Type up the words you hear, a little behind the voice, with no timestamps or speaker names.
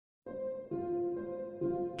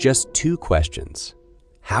Just two questions.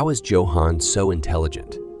 How is Johan so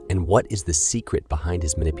intelligent? And what is the secret behind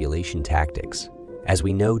his manipulation tactics? As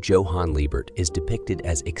we know, Johan Liebert is depicted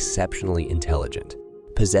as exceptionally intelligent,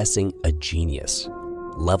 possessing a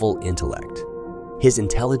genius-level intellect. His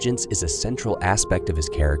intelligence is a central aspect of his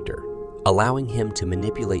character, allowing him to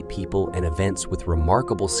manipulate people and events with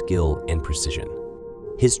remarkable skill and precision.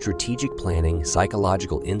 His strategic planning,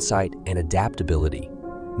 psychological insight, and adaptability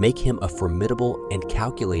make him a formidable and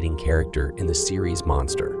calculating character in the series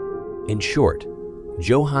Monster. In short,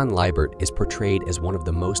 Johan Liebert is portrayed as one of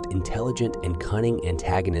the most intelligent and cunning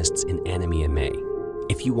antagonists in anime and May.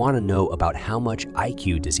 If you want to know about how much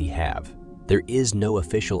IQ does he have, there is no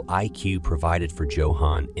official IQ provided for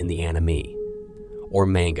Johan in the anime or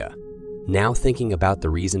manga. Now thinking about the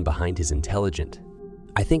reason behind his intelligence,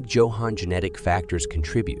 I think Johan's genetic factors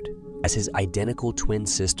contribute, as his identical twin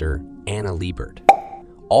sister, Anna Liebert,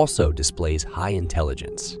 also displays high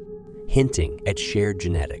intelligence, hinting at shared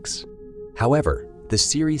genetics. However, the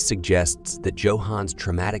series suggests that Johan's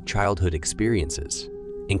traumatic childhood experiences,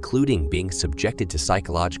 including being subjected to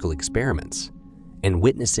psychological experiments and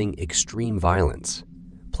witnessing extreme violence,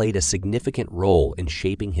 played a significant role in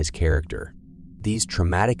shaping his character. These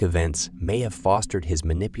traumatic events may have fostered his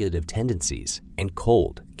manipulative tendencies and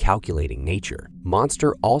cold, calculating nature.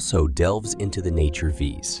 Monster also delves into the nature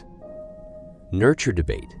vs. nurture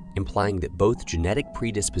debate, implying that both genetic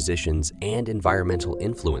predispositions and environmental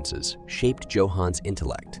influences shaped Johan's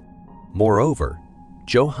intellect. Moreover,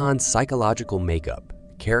 Johan's psychological makeup,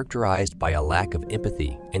 characterized by a lack of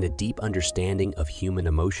empathy and a deep understanding of human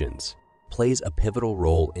emotions, plays a pivotal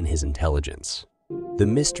role in his intelligence. The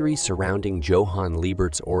mystery surrounding Johan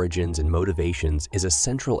Liebert's origins and motivations is a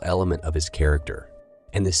central element of his character,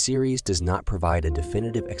 and the series does not provide a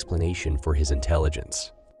definitive explanation for his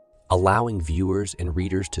intelligence, allowing viewers and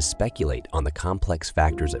readers to speculate on the complex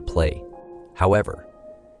factors at play. However,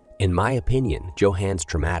 in my opinion, Johan's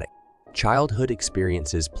traumatic childhood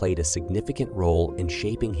experiences played a significant role in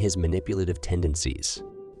shaping his manipulative tendencies.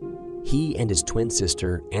 He and his twin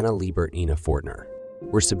sister, Anna Liebert Nina Fortner,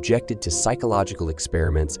 were subjected to psychological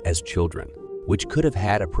experiments as children, which could have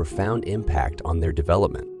had a profound impact on their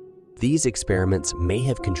development. These experiments may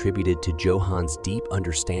have contributed to Johan's deep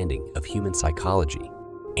understanding of human psychology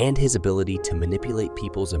and his ability to manipulate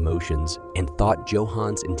people's emotions, and thought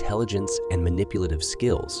Johan's intelligence and manipulative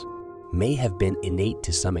skills may have been innate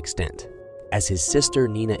to some extent, as his sister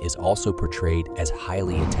Nina is also portrayed as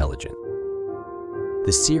highly intelligent.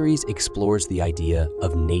 The series explores the idea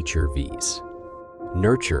of nature vs.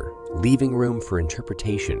 nurture, leaving room for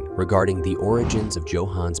interpretation regarding the origins of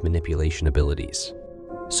Johan's manipulation abilities.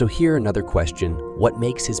 So here another question: what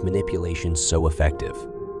makes his manipulation so effective?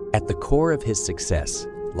 At the core of his success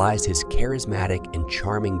lies his charismatic and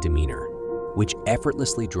charming demeanor, which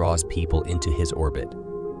effortlessly draws people into his orbit,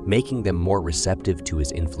 making them more receptive to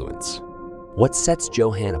his influence. What sets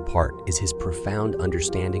Johan apart is his profound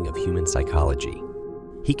understanding of human psychology.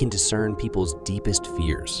 He can discern people's deepest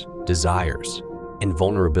fears, desires, and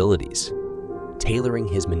vulnerabilities, tailoring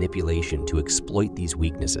his manipulation to exploit these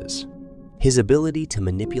weaknesses. His ability to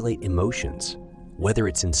manipulate emotions, whether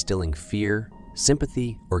it's instilling fear,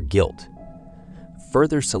 sympathy, or guilt,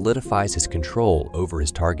 further solidifies his control over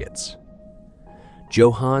his targets.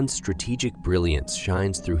 Johan's strategic brilliance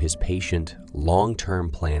shines through his patient, long-term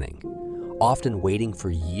planning, often waiting for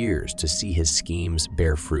years to see his schemes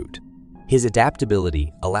bear fruit. His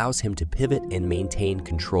adaptability allows him to pivot and maintain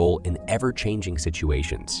control in ever-changing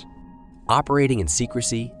situations. Operating in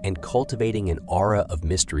secrecy and cultivating an aura of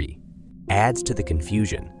mystery adds to the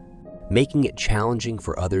confusion, making it challenging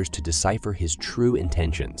for others to decipher his true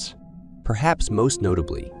intentions. Perhaps most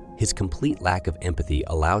notably, his complete lack of empathy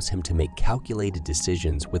allows him to make calculated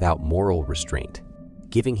decisions without moral restraint,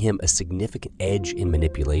 giving him a significant edge in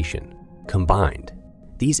manipulation. Combined,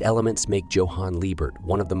 these elements make Johan Liebert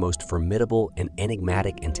one of the most formidable and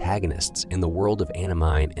enigmatic antagonists in the world of anime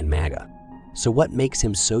and manga. So what makes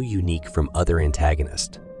him so unique from other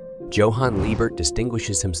antagonists? Johan Liebert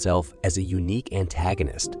distinguishes himself as a unique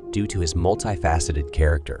antagonist due to his multifaceted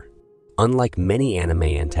character. Unlike many anime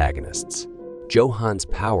antagonists, Johan's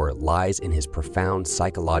power lies in his profound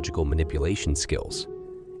psychological manipulation skills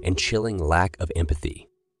and chilling lack of empathy.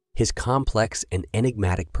 His complex and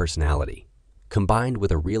enigmatic personality, combined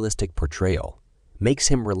with a realistic portrayal, makes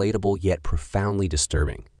him relatable yet profoundly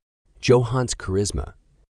disturbing. Johan's charisma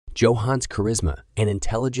and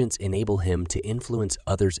intelligence enable him to influence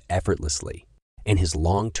others effortlessly, and his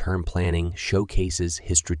long-term planning showcases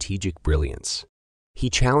his strategic brilliance. He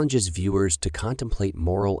challenges viewers to contemplate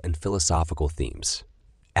moral and philosophical themes,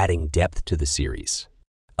 adding depth to the series.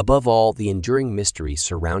 Above all, the enduring mystery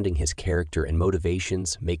surrounding his character and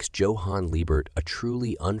motivations makes Johan Liebert a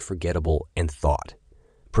truly unforgettable and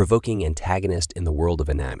thought-provoking antagonist in the world of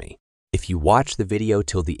anime. If you watch the video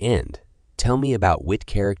till the end, tell me about which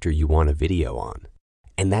character you want a video on.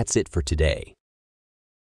 And that's it for today.